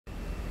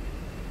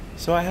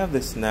So I have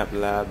this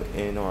SnapLab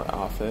in our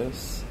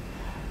office,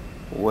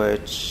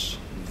 which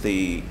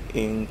the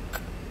ink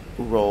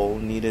roll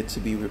needed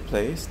to be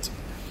replaced.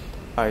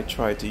 I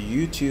tried to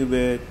YouTube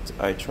it,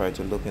 I tried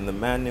to look in the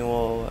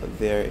manual.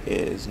 There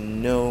is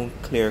no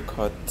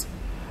clear-cut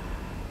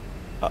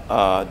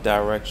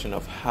direction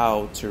of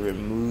how to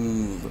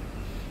remove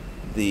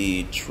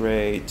the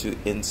tray to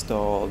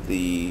install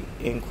the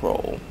ink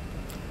roll.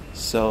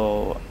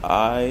 So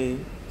I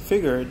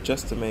figured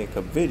just to make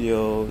a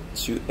video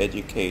to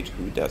educate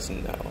who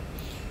doesn't know.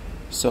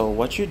 So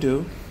what you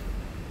do,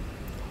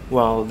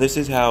 well, this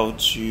is how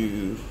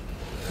to,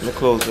 let me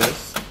close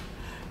this.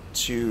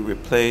 To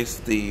replace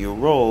the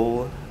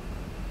roll,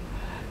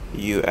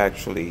 you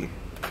actually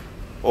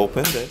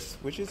open this,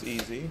 which is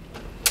easy,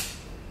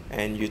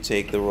 and you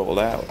take the roll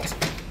out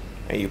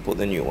and you put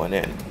the new one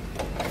in.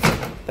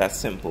 That's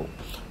simple.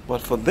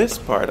 But for this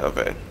part of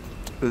it,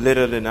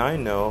 little did I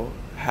know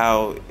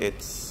how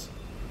it's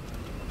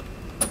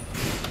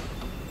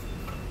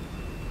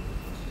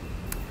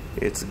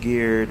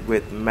geared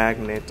with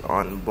magnet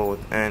on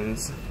both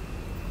ends,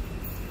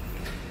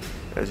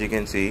 as you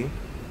can see.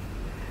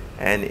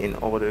 And in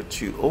order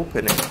to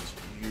open it,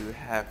 you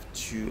have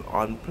to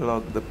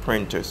unplug the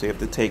printer, so you have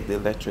to take the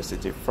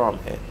electricity from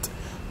it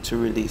to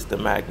release the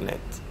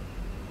magnet.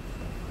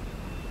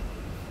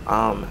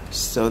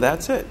 So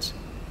that's it.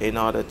 In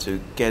order to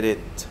get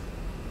it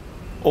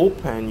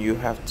open, you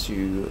have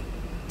to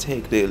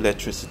take the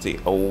electricity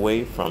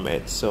away from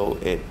it so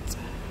it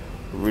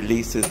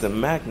releases the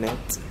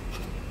magnet,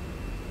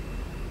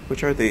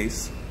 which are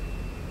these,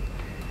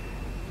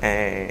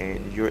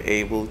 and you're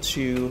able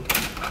to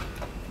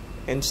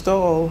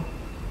install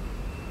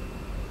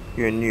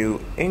your new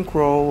ink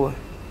roll,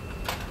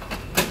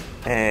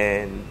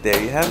 and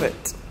there you have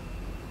it.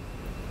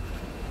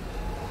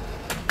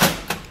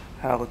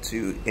 How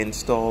to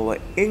install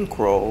an ink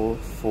roll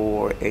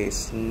for a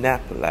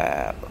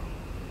SnapLab.